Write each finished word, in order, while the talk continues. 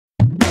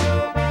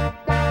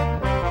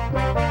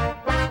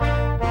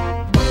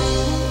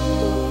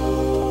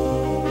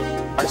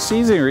Our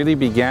season really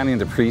began in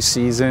the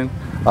preseason,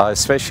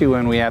 especially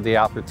when we had the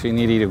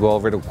opportunity to go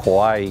over to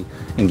Kauai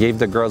and gave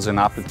the girls an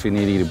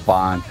opportunity to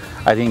bond.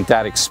 I think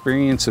that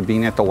experience of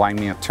being at the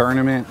Waimea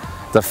tournament,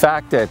 the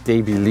fact that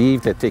they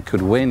believed that they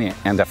could win it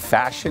and the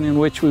fashion in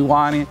which we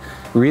won it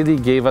really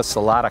gave us a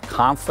lot of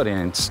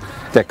confidence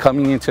that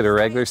coming into the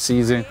regular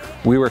season,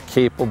 we were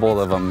capable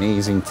of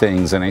amazing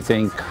things. And I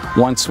think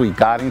once we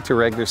got into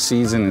regular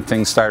season and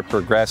things started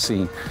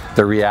progressing,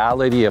 the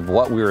reality of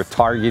what we were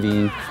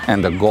targeting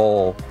and the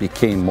goal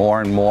became more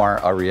and more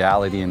a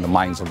reality in the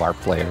minds of our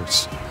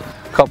players.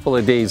 A couple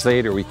of days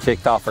later, we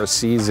kicked off our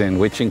season,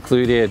 which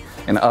included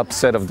an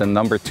upset of the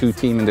 #2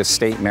 team in the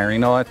state,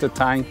 Marino, at the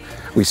time.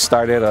 We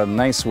started a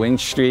nice win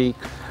streak.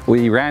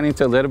 We ran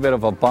into a little bit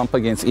of a bump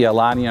against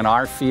Iolani on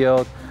our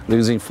field,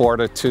 losing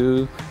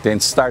 4-2. Then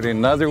started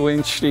another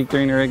win streak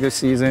during the regular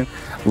season.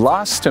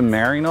 Lost to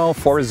Marino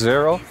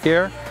 4-0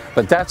 here,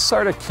 but that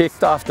sort of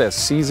kicked off the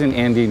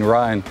season-ending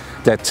run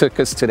that took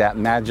us to that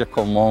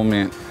magical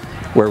moment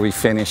where we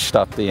finished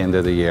up the end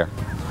of the year.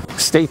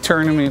 State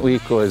tournament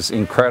week was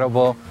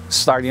incredible.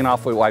 Starting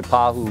off with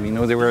Waipahu, we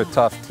knew they were a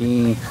tough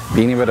team.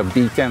 Being able to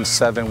beat them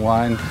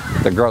 7-1,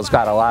 the girls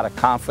got a lot of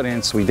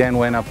confidence. We then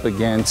went up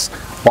against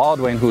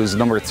Baldwin, who was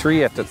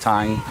 #3 at the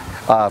time,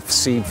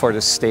 seed for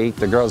the state.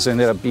 The girls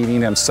ended up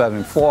beating them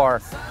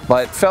 7-4,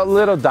 but felt a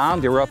little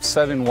down. They were up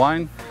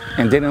 7-1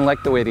 and didn't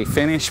like the way they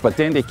finished, but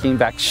then they came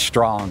back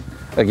strong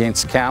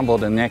against Campbell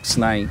the next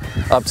night,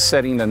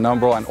 upsetting the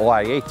 #1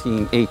 OIA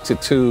team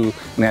 8-2,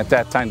 and at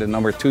that time the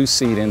 #2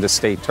 seed in the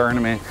state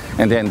tournament.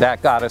 And then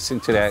that got us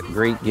into that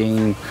great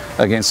game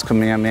against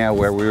Kamehameha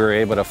where we were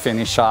able to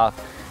finish off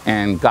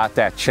and got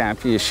that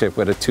championship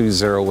with a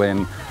 2-0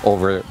 win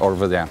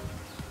over them.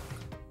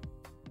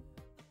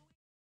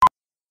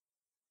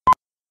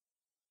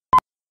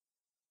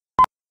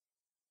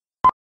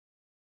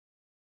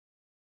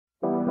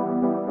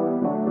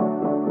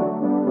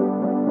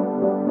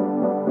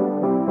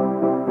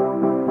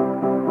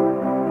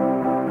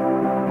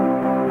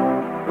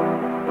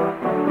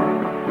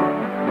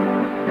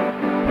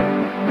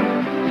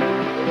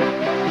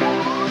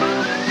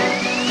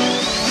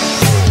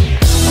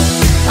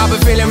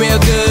 Feeling real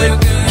good,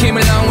 came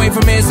a long way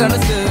from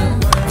misunderstood.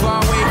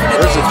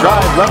 There's a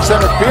drive, left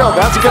center field,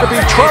 that's going to be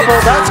trouble,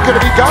 that's going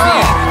to be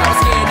gone.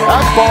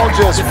 That ball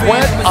just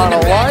went on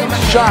a line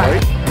shot.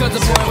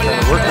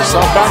 Work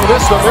yourself out of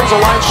this one, there's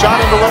a line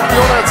shot into left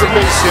field, that's a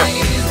base hit.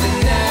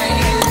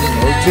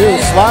 0-2,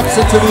 slaps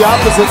it to the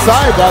opposite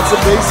side, that's a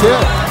base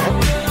hit.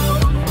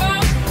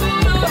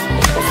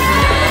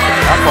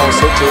 That ball's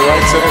hit to the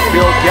right center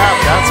field gap,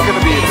 that's going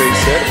to be a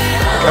base hit.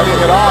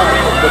 Cutting it off,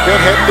 but then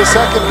heading to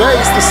second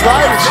base. The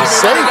slide is just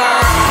safe.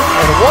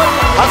 And what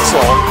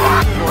hustle.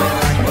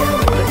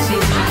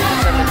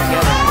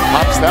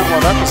 Pops that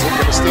one up. Is it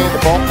going to stay in the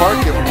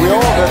ballpark? It will.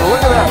 And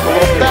look at that. The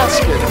little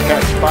basket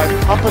catch by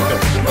Pumpender.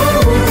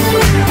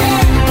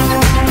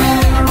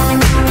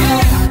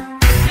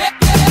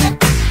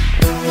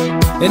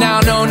 And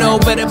I don't know no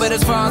better, but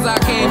as far as I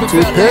came, it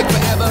felt like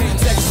forever.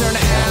 Seconds turn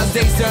to hours,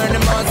 days turn to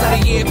months, and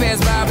a year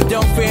passed by, but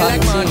don't feel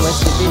like much.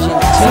 West Division 2,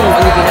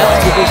 moving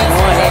up to Division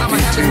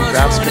 1.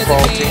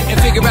 Basketball team. And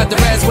figure out the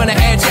rest when I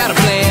edge out a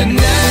plan.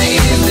 Tonight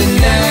is the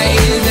night,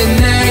 is the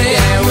night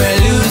that we're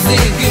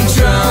losing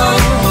control.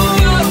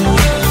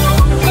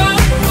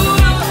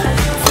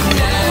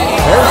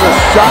 There's a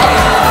shot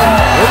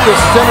in the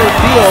center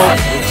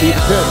field. Deep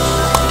pitch.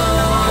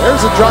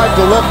 There's a drive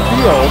to left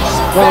field.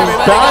 Going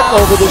back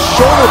over the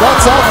shoulder.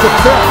 That's off the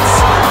fence.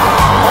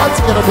 That's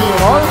going to be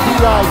an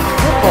RBI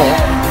triple.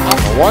 On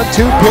the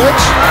 1-2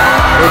 pitch.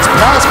 It's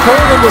past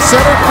Cole into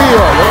center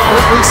field.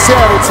 Like we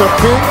said, it's a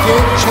big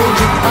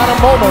game-changing kind of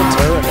moment.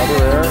 Another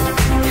error.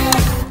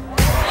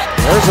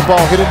 There's a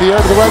ball hit in the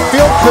air to the right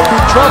field. Could be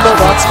trouble.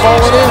 That's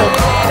falling in.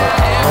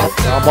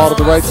 Now ball to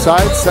the right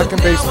side. Second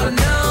baseman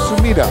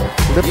Sumida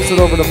lifts it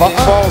over to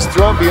ball's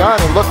thrown beyond,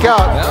 and look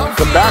out.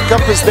 The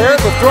backup is there.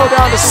 The throw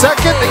down to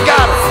second. They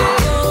got it.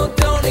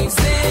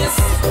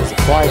 There's a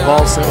fly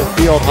ball center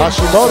field.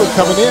 Hashimoto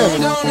coming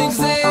in. Ready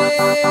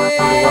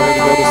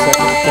to go to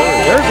second and third.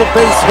 There's a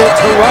base hit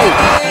to right.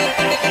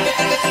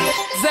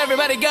 Is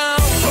everybody gone?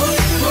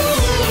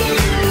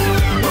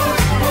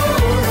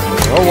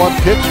 0-1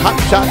 pitch, hot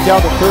shot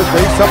down to third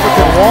base.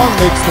 Uppercut Wong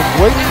makes the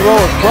great throw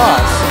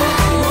across.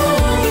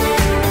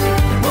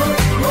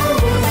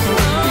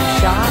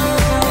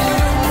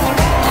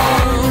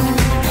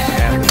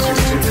 And the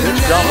 2-2 pitch,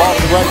 ground ball to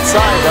the right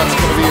side. That's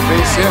going to be a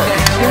base hit.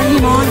 Cheering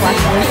him on,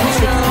 watch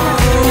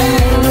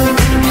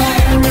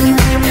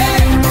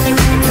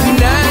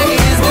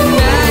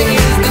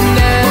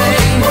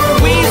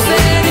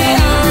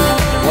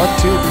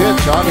 1-2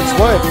 pitch on its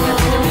way.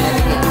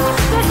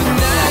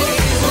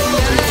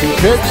 2-2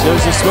 pitch,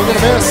 there's a swing and a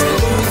miss.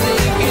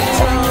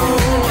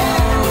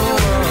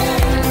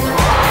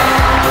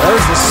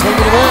 There's the swing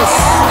and a miss.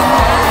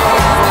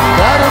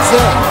 That is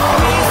it.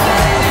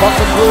 Buck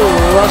and Blue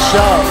rush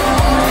out.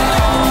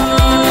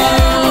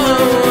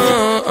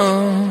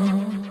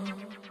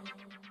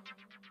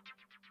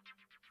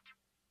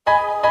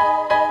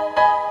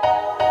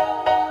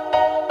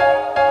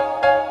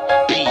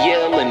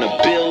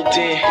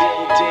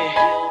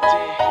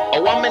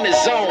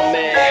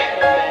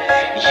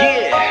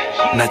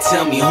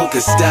 tell me who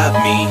could stop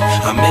me.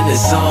 I'm in the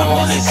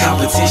zone.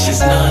 Competition's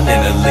none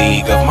in a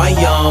league of my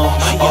own.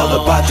 All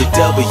about the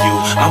W.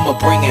 I'ma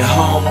bring it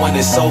home when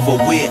it's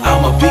over with.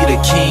 I'ma be the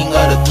king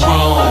of the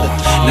throne.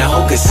 Now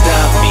who could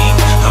stop me?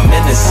 I'm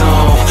in the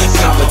zone.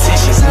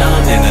 Competition's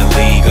none in a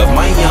league of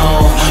my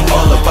own.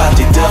 All about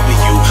the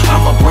W.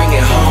 I'ma bring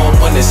it home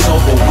when it's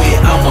over with.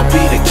 I'ma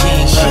be the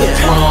king of the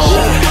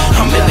throne.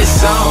 I'm in the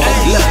zone.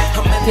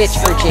 Pitch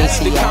for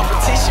JC Young.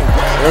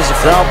 There's a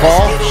ground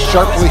ball,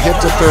 sharply hit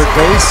to third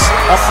base.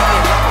 Up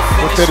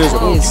with it is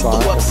an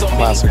inside.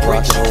 Classic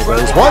rock and roll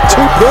days.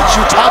 1-2 pitch.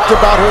 You talked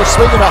about her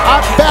swinging a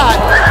hot bat.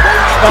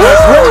 And a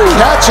great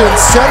catch in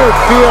center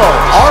field.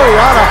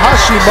 Ariana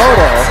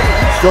Hashimoto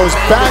goes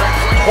back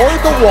toward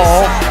the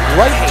wall,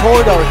 right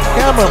toward our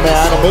cameraman,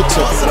 and makes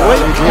a great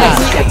catch.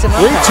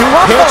 3-2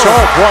 pitch.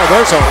 Oh boy,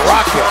 there's a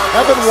rocket.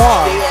 Evan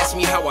Wong.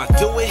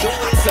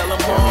 And the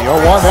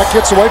 0-1, that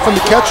gets away from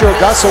the catcher,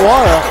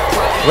 Ogasawara.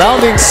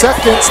 Rounding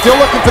second, still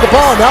looking for the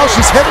ball. Now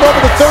she's heading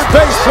over to third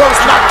base.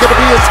 Throw's not going to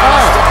be in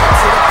time.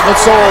 And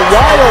so a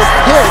wild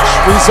pitch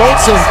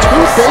results in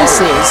 2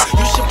 bases.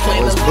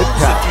 There's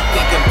mid-pack.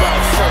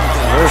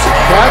 There's a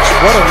catch.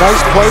 What a nice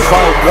play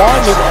by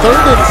Wong at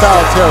third in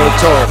foul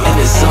territory. In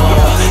the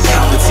zone,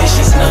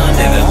 competition's none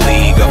in a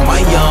league of my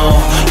own.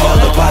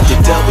 All about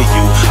the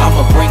W.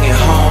 I'ma bring it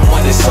home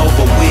when it's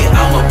over with.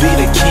 I'ma be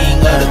the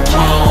king of the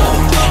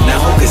throne. Now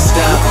who can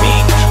stop me?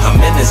 I'm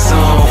in the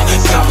zone.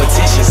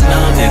 Competition's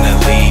none in a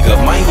league of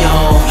my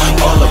own.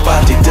 All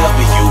about the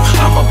W.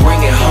 I'ma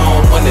bring it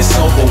home when it's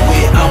over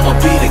with. I'ma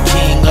be the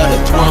king of the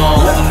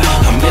throne.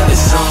 I'm in the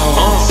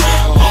zone.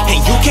 And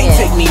you can't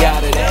take me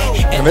out of that.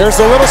 And there's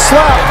a little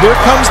slap. Here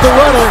comes the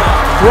runner.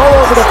 Throw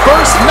over to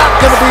first. Not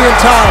going to be in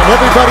time.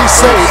 Everybody's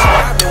safe.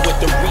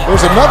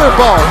 There's another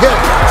ball hit.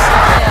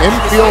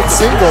 Infield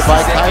single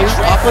by Kai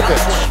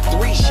Popovich.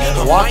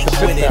 Walked the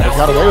fifth batter.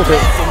 Got away with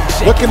it.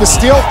 Looking to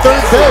steal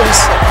third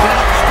base.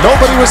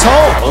 Nobody was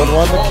home.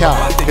 1-1 the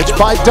count. Pitch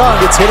by Dunn.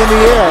 It's hit in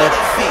the air.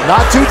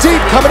 Not too deep.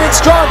 Coming in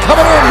strong.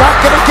 Coming in. Not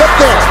going to get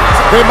there.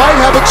 They might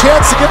have a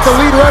chance to get the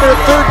lead runner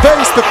at third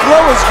base. The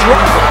throw is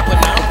dropped.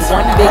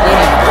 One big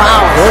inning.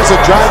 Wow. There's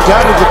a drive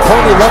down to the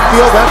corner left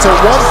field. That's a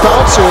one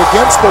bouncer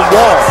against the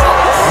wall.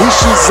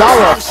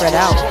 Nishizawa. Spread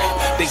out.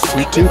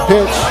 3-2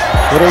 pitch.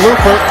 Little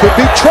looper. Could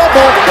be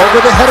trouble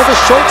over the head of the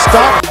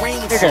shortstop.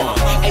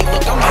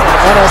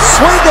 And a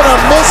swing and a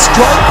miss,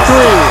 strike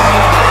 3.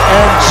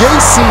 And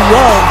JC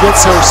Young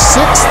gets her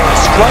 6th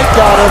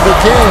strikeout of the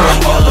game.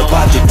 All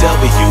about the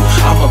W.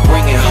 I'ma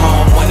bring it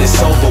home when it's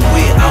over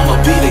with. I'ma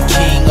be the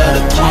king of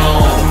the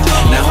throne.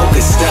 Now who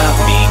can stop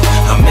me?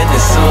 I'm in the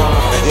zone.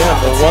 Yeah,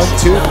 the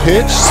 1-2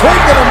 pitch. Swing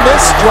and a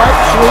miss, strike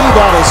 3.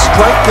 That is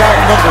strikeout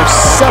number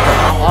 7.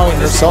 Allowing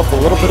herself a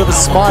little bit of a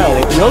smile.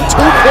 The 0-2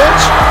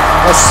 pitch.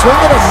 A swing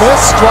and a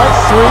miss, strike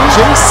 3.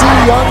 JC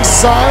Young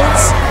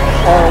signs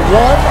are 1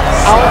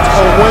 out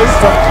away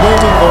from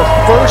claiming their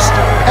first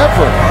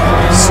ever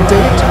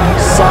state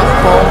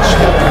softball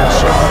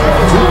championship.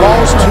 2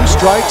 balls, 2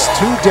 strikes,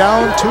 2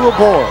 down, 2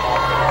 aboard.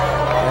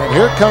 And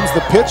here comes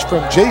the pitch from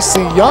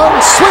JC Young.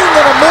 Swing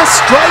and a miss,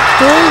 strike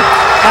 3.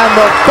 And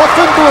the Buff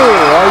and Blue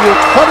are your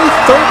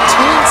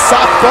 2013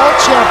 softball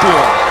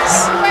champions.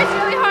 I worked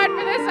really hard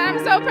for this. I'm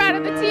so proud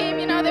of the team.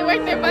 You know, they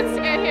worked their butts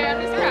to get here.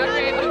 I'm just proud we're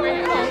able to bring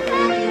it home.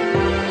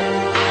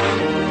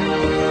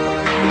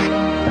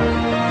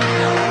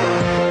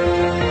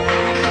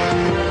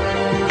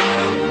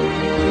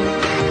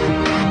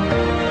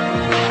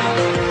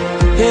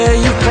 Yeah,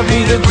 you can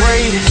be the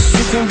greatest,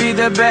 you can be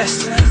the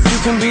best, you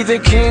can be the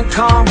King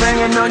Kong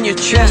banging on your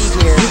chest.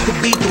 You can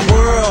beat the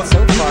world, you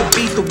can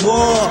beat the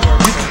war.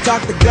 You can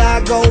talk to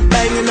God, go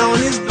banging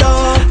on his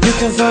door. You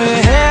can throw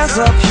your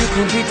hands up, you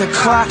can beat the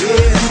clock.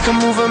 You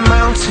can move a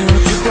mountain,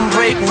 you can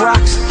break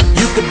rocks.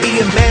 You can be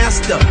a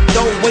master,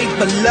 don't wait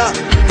for luck.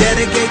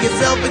 Dedicate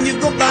yourself and you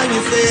gon' find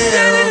yourself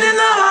Standing in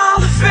the Hall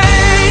of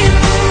Fame.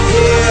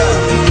 Yeah.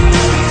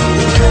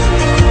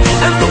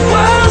 And the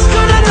world's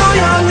gonna know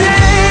your name.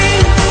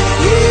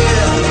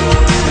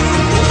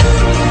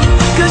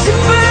 Cause you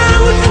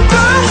burn with the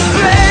burst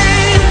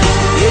flame.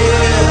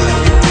 Yeah.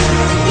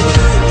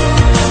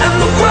 And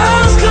the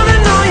world's gonna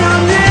know your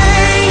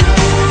name.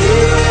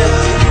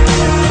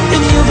 Yeah.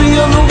 And you'll be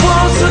on the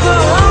wall to the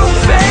Hall of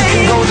Fame. You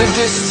can go the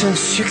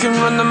distance, you can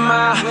run the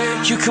mile.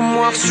 You can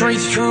walk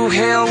straight through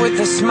hell with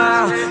a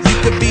smile. You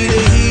could be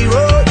the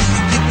hero, you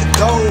can get the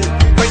gold.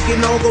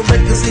 Breaking all the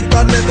records they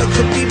thought never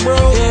could be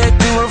broke. Yeah,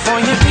 do it for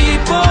your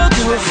people,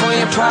 do it for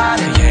your pride.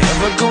 Are you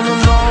ever gonna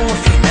know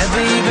if you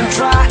never even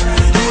try?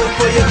 Do it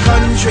for your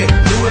country,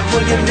 do it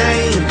for your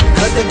name.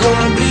 Cause there's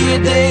gonna be a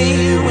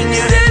day when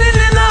you're standing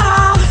in the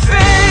Hall of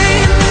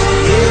Fame.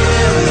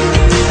 Yeah.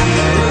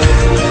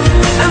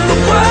 And the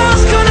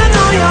world's gonna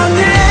know your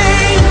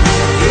name.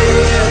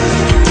 Yeah.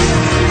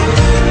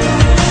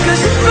 Cause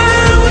you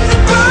burn with the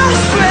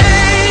burst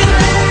flame.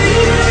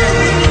 Yeah.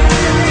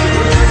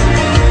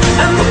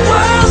 And the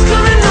world's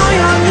gonna know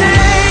your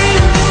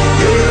name.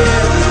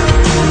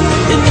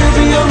 Yeah. And you'll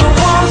be on the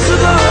wall to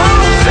the Hall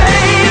of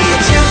Fame. Be a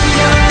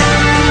champion.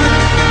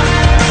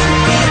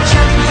 Be a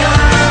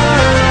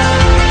champion.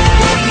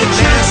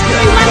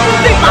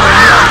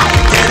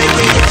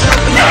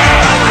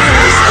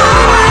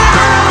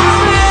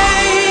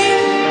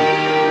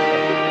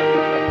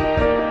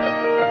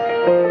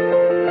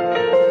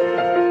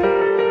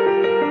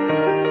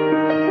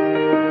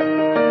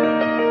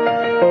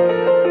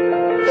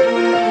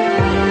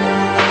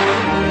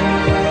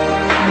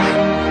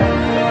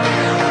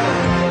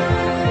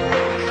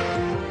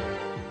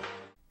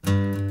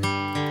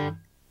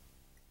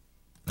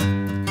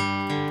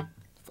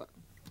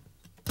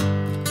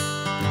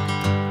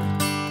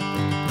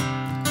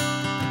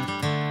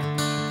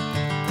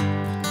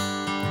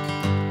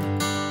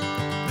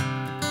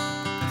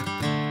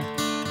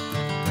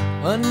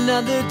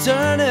 Another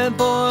turning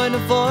point, a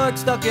fork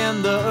stuck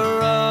in the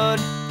road.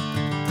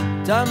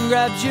 Time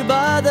grabs you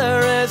by the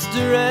wrist,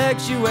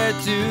 directs you where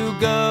to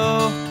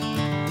go.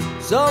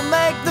 So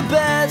make the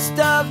best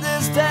of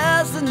this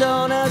test and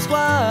don't ask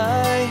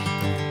why.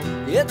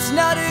 It's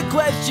not a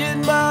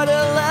question but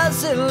a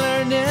lesson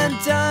learned in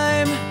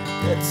time.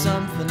 It's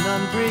something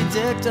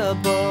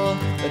unpredictable,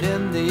 but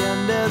in the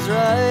end is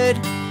right.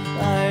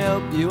 I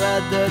hope you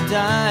had the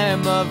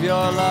time of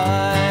your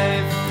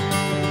life.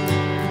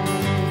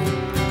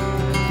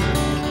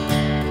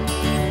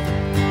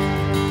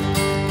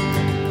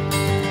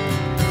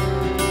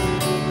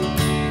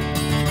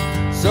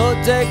 So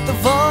take the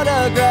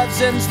photographs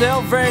and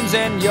still frames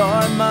in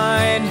your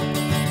mind,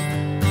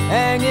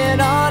 hanging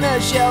on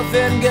a shelf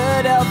in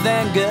good health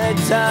and good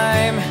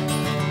time.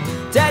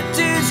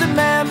 Tattoos of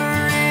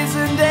memories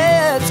and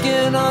dead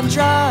skin on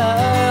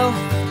trial.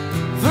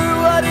 For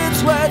what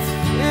it's worth,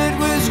 it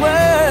was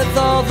worth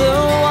all the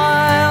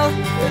while.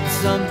 It's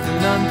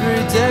something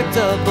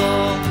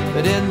unpredictable,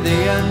 but in the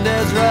end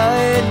is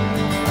right.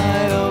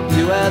 I hope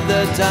you had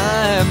the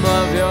time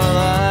of your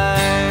life.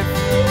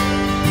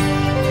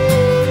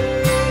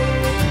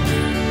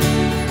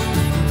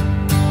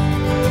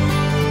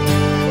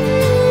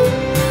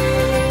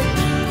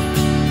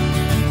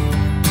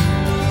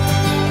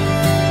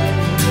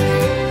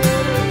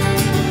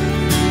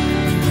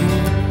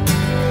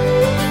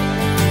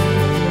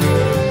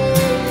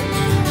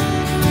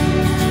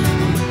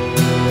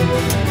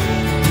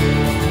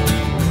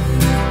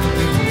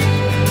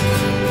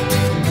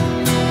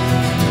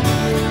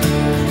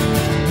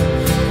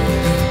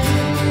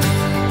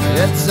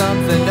 It's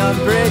something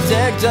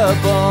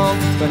unpredictable,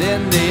 but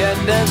in the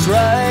end it's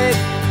right.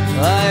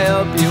 I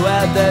hope you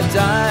had the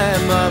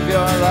time of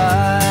your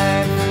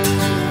life.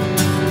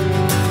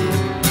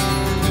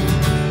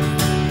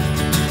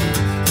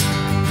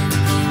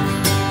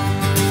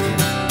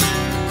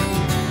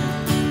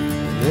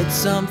 It's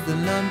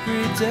something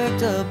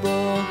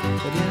unpredictable,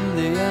 but in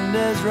the end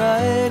is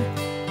right.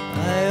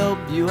 I hope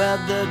you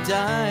had the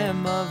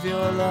time of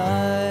your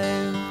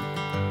life.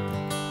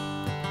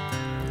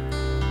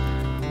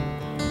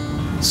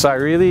 So I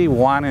really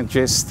want to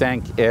just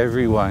thank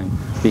everyone,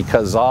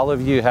 because all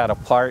of you had a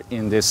part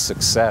in this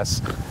success.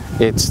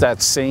 It's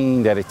that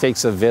saying that it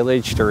takes a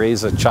village to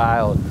raise a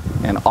child,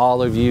 and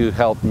all of you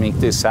helped make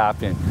this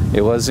happen.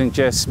 It wasn't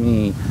just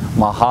me.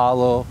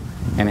 Mahalo,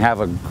 and have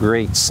a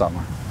great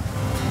summer.